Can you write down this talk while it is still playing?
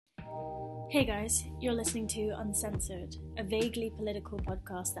Hey guys, you're listening to Uncensored, a vaguely political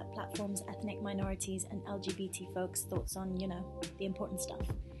podcast that platforms ethnic minorities and LGBT folks' thoughts on, the important stuff.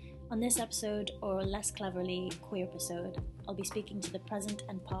 On this episode, or less cleverly, queer episode, I'll be speaking to the present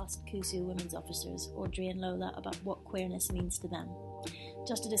and past KUSU women's officers, Audrey and Lola, about what queerness means to them.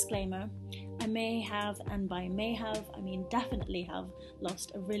 Just a disclaimer, I may have, and by may have, I mean definitely have,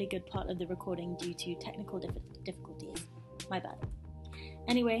 lost a really good part of the recording due to technical difficulties. My bad.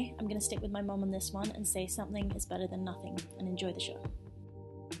 Anyway, I'm going to stick with my mom on this one and say something is better than nothing, and enjoy the show.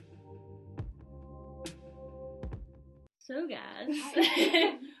 So guys,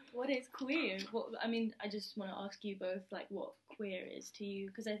 what is queer? I just want to ask you both, what queer is to you,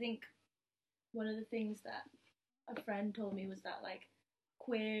 because I think one of the things that a friend told me was that,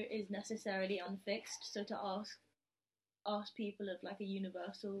 queer is necessarily unfixed, so to ask people of, a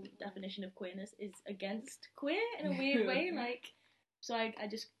universal definition of queerness is against queer in a weird way, So I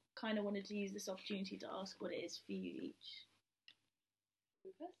just kind of wanted to use this opportunity to ask what it is for you each.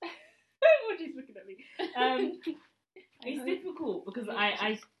 Audrey's looking at me. It's difficult because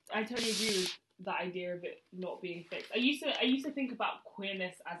I totally agree with the idea of it not being fixed. I used to think about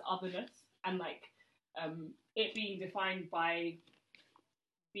queerness as otherness and it being defined by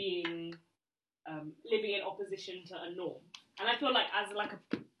being living in opposition to a norm. And I feel like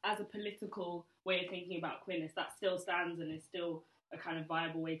as a political way of thinking about queerness, that still stands and is still a kind of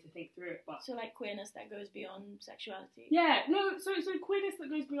viable way to think through it. But so queerness that goes beyond sexuality. Yeah, no. So queerness that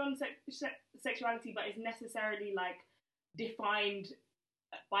goes beyond sexuality, but is necessarily defined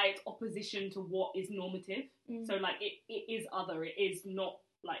by its opposition to what is normative. Mm. So it is other. It is not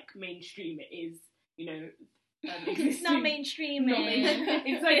mainstream. It is it's not mainstream.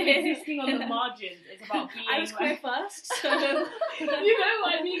 It's existing on the margins. It's about being. I was queer first, so you know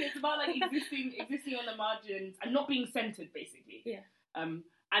what I mean. It's about existing on the margins and not being centered, basically. Yeah.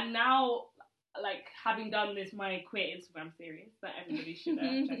 And now, having done this, my queer Instagram series that everybody should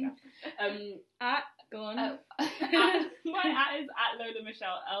check out. Go on. My is at Lola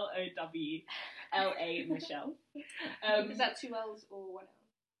Michelle, LOWLA Michelle. Is that 2 L's or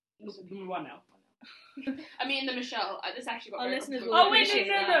 1 L? 1 L. I mean, the Michelle. This actually got our very listeners complicated.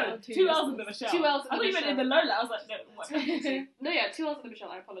 will Oh wait, no. 2 L's in the Michelle. 2 L's in the Michelle. I thought you meant in the Lola. I was like, no. What? No, yeah, 2 L's in the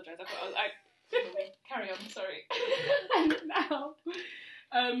Michelle. I apologise. Carry on. Sorry. And now,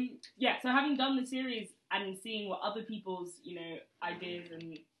 so having done the series and seeing what other people's ideas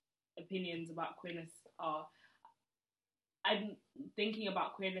and opinions about queerness are, I'm thinking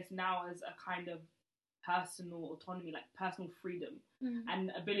about queerness now as a kind of personal autonomy, personal freedom,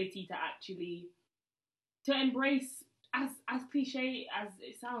 and ability to actually to embrace, as cliche as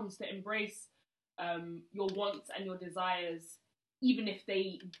it sounds, to embrace your wants and your desires, even if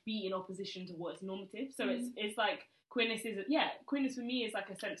they be in opposition to what's normative. So it's queerness queerness for me is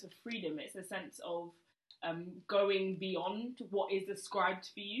a sense of freedom. It's a sense of going beyond what is described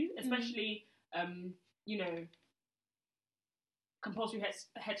for you, especially compulsory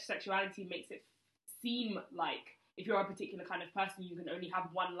heterosexuality makes it seem like if you're a particular kind of person, you can only have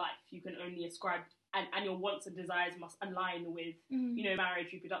one life. You can only ascribe, and your wants and desires must align with,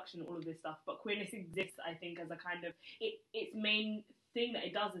 marriage, reproduction, all of this stuff. But queerness exists, I think, as a kind of, its main thing that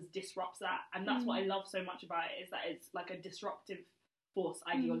it does is disrupts that. And that's what I love so much about it, is that it's a disruptive force,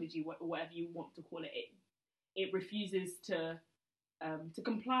 ideology, whatever you want to call it. It refuses to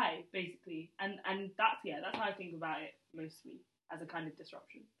comply, basically. And that's how I think about it, mostly, as a kind of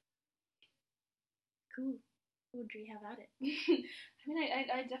disruption. Cool. Audrey, have at it. I mean,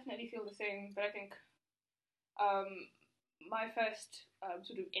 I definitely feel the same, but I think my first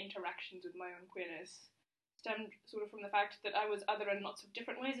sort of interactions with my own queerness stemmed sort of from the fact that I was other in lots of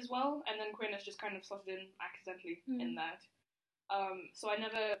different ways as well, and then queerness just kind of slotted in accidentally in that. So I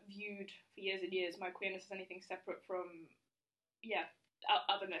never viewed, for years and years, my queerness as anything separate from,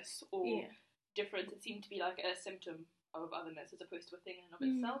 otherness or difference. It seemed to be like a symptom of otherness as opposed to a thing in and of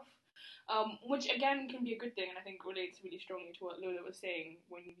itself. Which again can be a good thing, and I think relates really strongly to what Lola was saying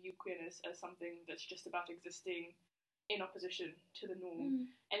when you view queerness as something that's just about existing in opposition to the norm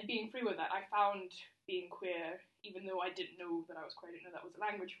and being free with that. I found being queer, even though I didn't know that I was queer, I didn't know that was a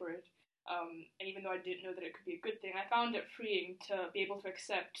language for it, and even though I didn't know that it could be a good thing, I found it freeing to be able to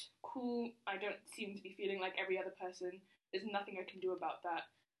accept, cool, I don't seem to be feeling like every other person, there's nothing I can do about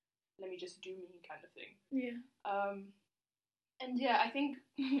that, let me just do me kind of thing. Yeah. And I think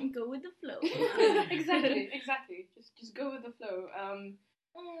go with the flow. Exactly. Just go with the flow.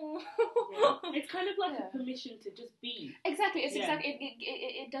 It's kind of like a permission to just be. Exactly.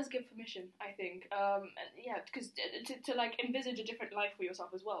 It does give permission, I think. Because to envisage a different life for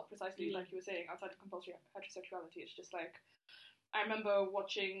yourself as well. Precisely like you were saying, outside of compulsory heterosexuality, it's just I remember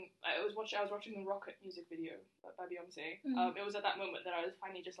watching. I was watching the Rocket music video by Beyonce. It was at that moment that I was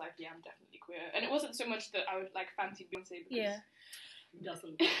finally just like, yeah, I'm definitely queer. And it wasn't so much that I would like fancy Beyonce because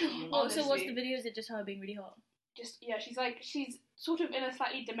Doesn't. Also, what's the video? Is it just her being really hot? Just she's sort of in a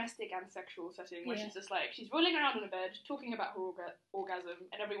slightly domestic and sexual setting where she's just like she's rolling around on a bed talking about her orgasm,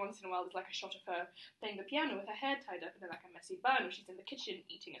 and every once in a while there's like a shot of her playing the piano with her hair tied up in like a messy bun, or she's in the kitchen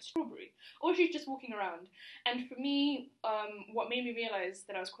eating a strawberry, or she's just walking around. And for me, what made me realize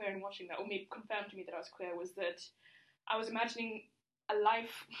that I was queer and watching that, or confirmed to me that I was queer, was that I was imagining a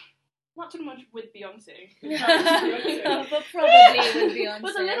life. Not so much with Beyonce, but probably with Beyonce. It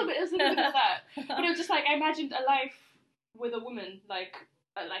was a little bit of that. But it was just like I imagined a life with a woman, like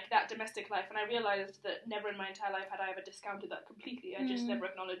that domestic life, and I realized that never in my entire life had I ever discounted that completely. I just never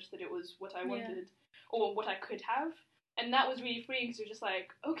acknowledged that it was what I wanted or what I could have, and that was really freeing. So just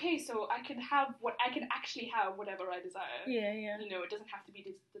like, okay, so I can actually have whatever I desire. Yeah, yeah. You know, it doesn't have to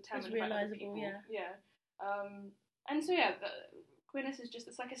be determined it's by other realizable, people. Yeah. And so queerness is just,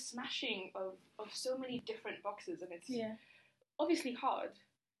 it's like a smashing of so many different boxes, and it's obviously hard,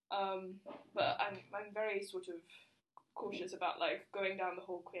 but I'm very sort of cautious about like going down the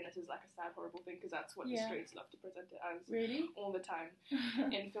whole queerness is like a sad horrible thing, because that's what the straights love to present it as all the time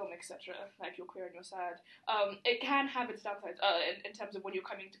in film, etc. Like you're queer and you're sad. It can have its downsides in terms of when you're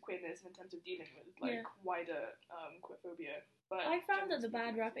coming to queerness and in terms of dealing with like wider queerphobia. But I found that the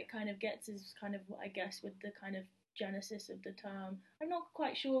bad rap it kind of gets is kind of, I guess, with the kind of genesis of the term. I'm not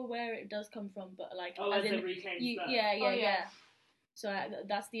quite sure where it does come from, but like as in reclaimed stuff. So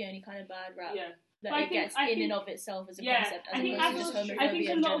that's the only kind of bad rap that but it gets in and of itself as a concept. I think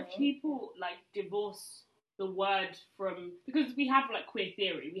a lot of people like divorce the word from, because we have like queer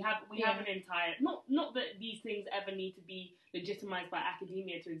theory. We have an entire not that these things ever need to be legitimized by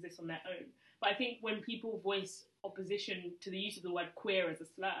academia to exist on their own. But I think when people voice opposition to the use of the word queer as a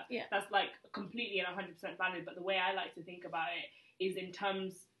slur, that's like completely and 100% valid. But the way I like to think about it is in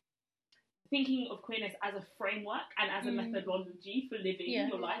terms thinking of queerness as a framework and as a methodology for living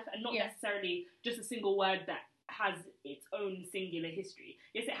your life, and not necessarily just a single word that has its own singular history.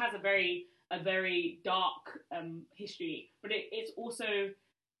 Yes, it has a very dark history, but it's also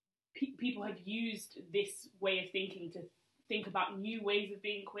people have used this way of thinking to think about new ways of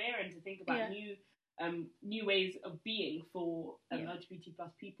being queer and to think about new ways of being for LGBT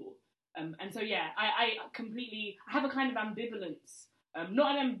plus people. And so I completely have a kind of ambivalence.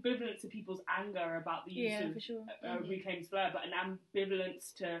 Not an ambivalence to people's anger about the use of reclaimed slur, but an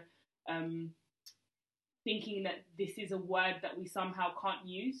ambivalence to thinking that this is a word that we somehow can't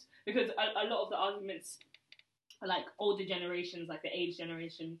use. Because a lot of the arguments, like older generations, like the age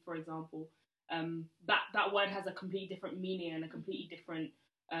generation, for example, that word has a completely different meaning and a completely different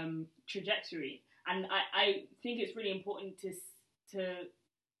trajectory. And I think it's really important to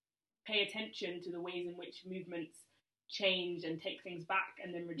pay attention to the ways in which movements change and take things back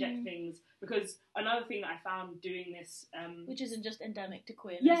and then reject things, because another thing that I found doing this which isn't just endemic to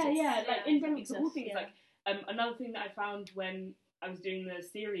queerness, like endemic to all things, like another thing that I found when I was doing the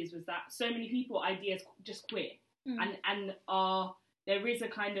series was that so many people ideas just queer and there is a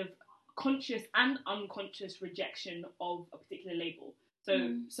kind of conscious and unconscious rejection of a particular label.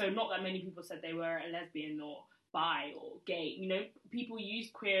 So not that many people said they were a lesbian or bi or gay, you know, people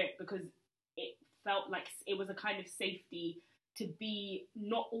used queer because it felt like it was a kind of safety to be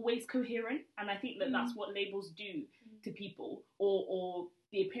not always coherent. And I think that that's what labels do to people, or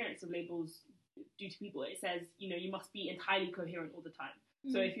the appearance of labels do to people. It says, you know, you must be entirely coherent all the time.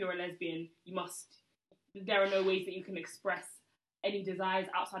 So if you're a lesbian, there are no ways that you can express any desires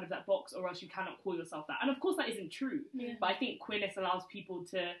outside of that box, or else you cannot call yourself that. And of course that isn't true, but I think queerness allows people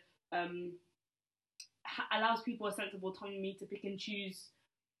to allows people a sense of autonomy to pick and choose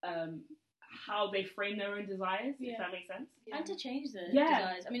how they frame their own desires, if that makes sense. And to change the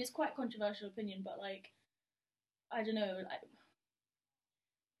desires. I mean, it's quite a controversial opinion, but like, I don't know, like,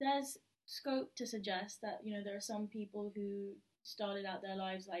 there's scope to suggest that, you know, there are some people who started out their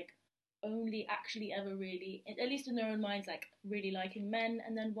lives like only actually ever really, at least in their own minds, like really liking men,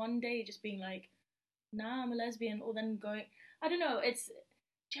 and then one day just being like, nah, I'm a lesbian, or then going, I don't know, it's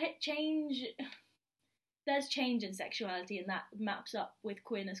change. There's change in sexuality, and that maps up with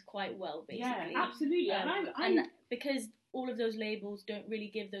queerness quite well, basically. Yeah, absolutely. And because all of those labels don't really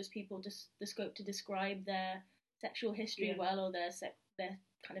give those people just the scope to describe their sexual history well, or their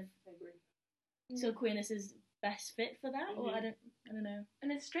kind of. I agree. So queerness is best fit for that, or I don't know.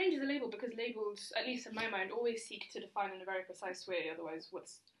 And it's strange as a label, because labels, at least in my mind, always seek to define in a very precise way. Otherwise,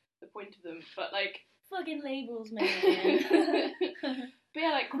 what's the point of them? But like fucking labels, man. But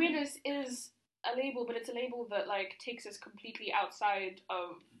yeah, like queerness is a label, but it's a label that like takes us completely outside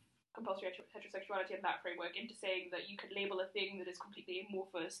of compulsory heterosexuality in that framework into saying that you could label a thing that is completely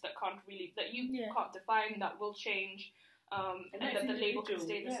amorphous, that you can't define, that will change, and that the label can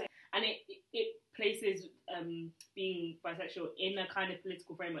stay the same. And it places being bisexual in a kind of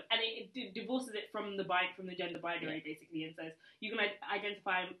political framework, and it divorces it from the gender binary basically, and says you can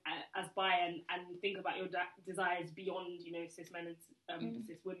identify as bi and think about your desires beyond cis men and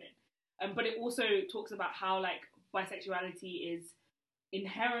cis women. But it also talks about how like bisexuality is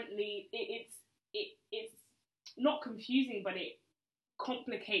inherently it's not confusing, but it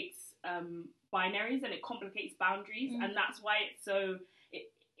complicates binaries and it complicates boundaries, and that's why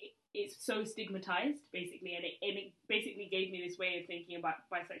it's so stigmatized basically, and it basically gave me this way of thinking about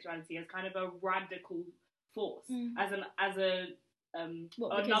bisexuality as kind of a radical force,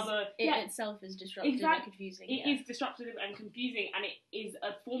 itself is disruptive and confusing. It is disruptive and confusing, and it is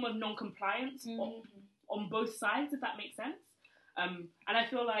a form of non-compliance on both sides, if that makes sense. And I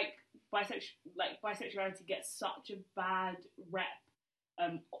feel like bisexuality gets such a bad rep.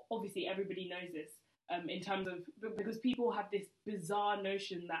 Obviously, everybody knows this. In terms of, because people have this bizarre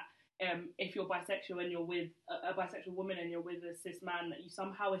notion that if you're bisexual and you're with a bisexual woman and you're with a cis man, that you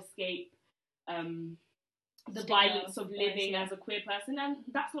somehow escape the violence of living as a queer person, and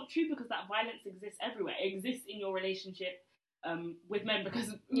that's not true, because that violence exists everywhere. It exists in your relationship with men,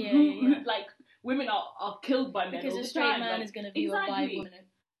 because like women are killed by men because all a the straight time. man like, is going to view a bi woman.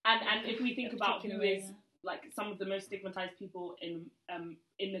 And if we think about who is like some of the most stigmatized people in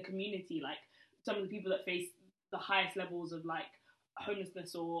the community, like some of the people that face the highest levels of like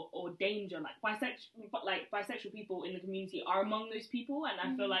homelessness or danger, like bisexual people in the community are among those people, and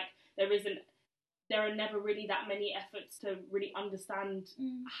I feel like there are never really that many efforts to really understand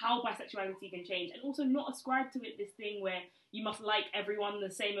how bisexuality can change, and also not ascribe to it this thing where you must like everyone the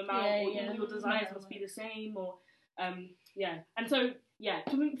same amount, or your desires must be the same, or and so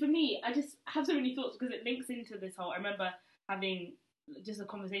for me, I just have so many thoughts because it links into this whole. I remember having just a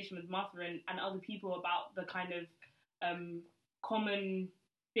conversation with Martha and other people about the kind of common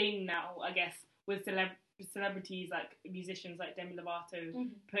thing now, I guess, with celebrities like musicians like Demi Lovato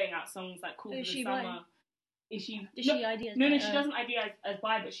putting out songs like "Cool for the Summer." Bi? Is she? Does she idea? No, she doesn't idea as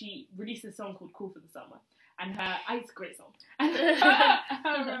bi, but she released a song called "Cool for the Summer," and it's a great song. And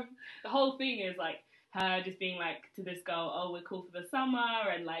the whole thing is like her just being like to this girl, "Oh, we're cool for the summer,"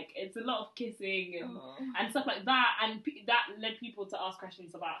 and like it's a lot of kissing and stuff like that, and that led people to ask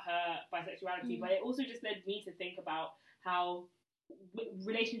questions about her bisexuality, but it also just led me to think about how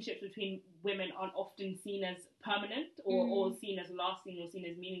relationships between women aren't often seen as permanent or seen as lasting or seen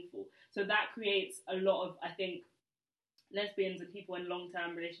as meaningful. So that creates a lot of, I think, lesbians and people in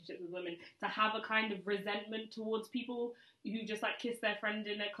long-term relationships with women to have a kind of resentment towards people who just like kiss their friend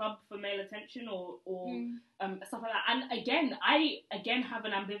in a club for male attention or stuff like that. And I have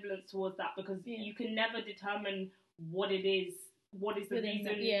an ambivalence towards that, because you can never determine what is the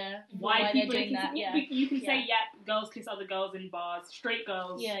reason why people are kissing. You can say, girls kiss other girls in bars, straight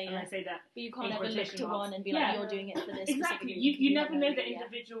girls, and I say that. But you can't ever look to one and be like, you're doing it for this. Exactly. You never know the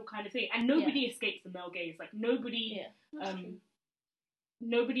individual kind of thing. And nobody escapes the male gaze. Like nobody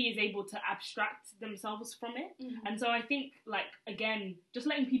is able to abstract themselves from it. And so I think, like, again, just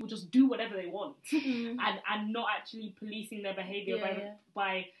letting people just do whatever they want and not actually policing their behaviour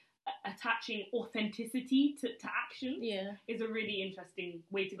by attaching authenticity to action is a really interesting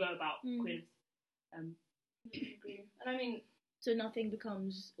way to go about queerness. And I mean, so nothing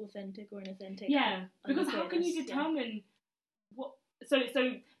becomes authentic or inauthentic. Yeah, because how can you determine what? So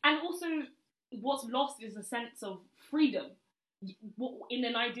and also what's lost is a sense of freedom. In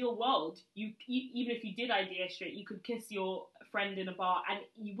an ideal world, you even if you did idea straight, you could kiss your friend in a bar, and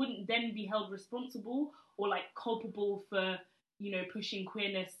you wouldn't then be held responsible or like culpable for pushing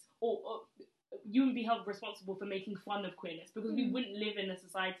queerness, or you wouldn't be held responsible for making fun of queerness, because we wouldn't live in a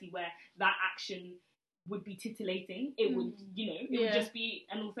society where that action would be titillating. It would, it would just be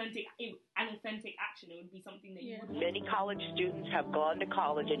an authentic action. It would be something that you would. Many college students have gone to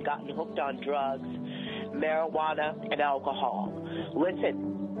college and gotten hooked on drugs, marijuana, and alcohol.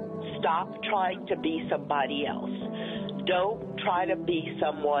 Listen, stop trying to be somebody else. Don't try to be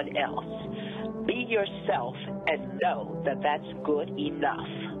someone else. Be yourself and know that that's good enough.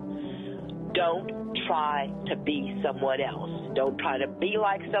 Don't try to be someone else. Don't try to be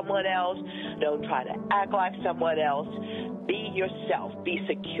like someone else. Don't try to act like someone else. Be yourself. Be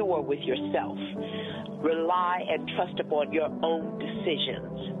secure with yourself. Rely and trust upon your own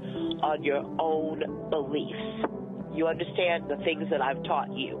decisions, on your own beliefs. You understand the things that I've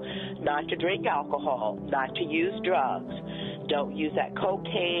taught you. Not to drink alcohol, not to use drugs. Don't use that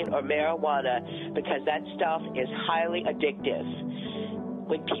cocaine or marijuana because that stuff is highly addictive.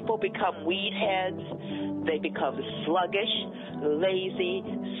 When people become weed heads, they become sluggish, lazy,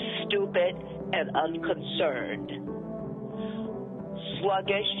 stupid, and unconcerned.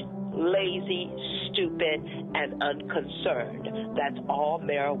 Sluggish, lazy, stupid, and unconcerned. That's all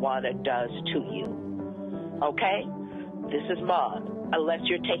marijuana does to you. Okay? This is Mom. Unless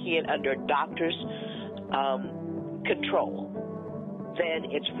you're taking it under doctor's control,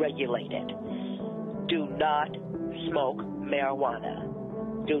 then it's regulated. Do not smoke marijuana.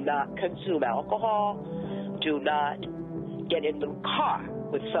 Do not consume alcohol. Do not get in the car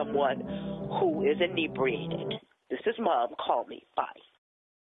with someone who is inebriated. This is Mom. Call me. Bye.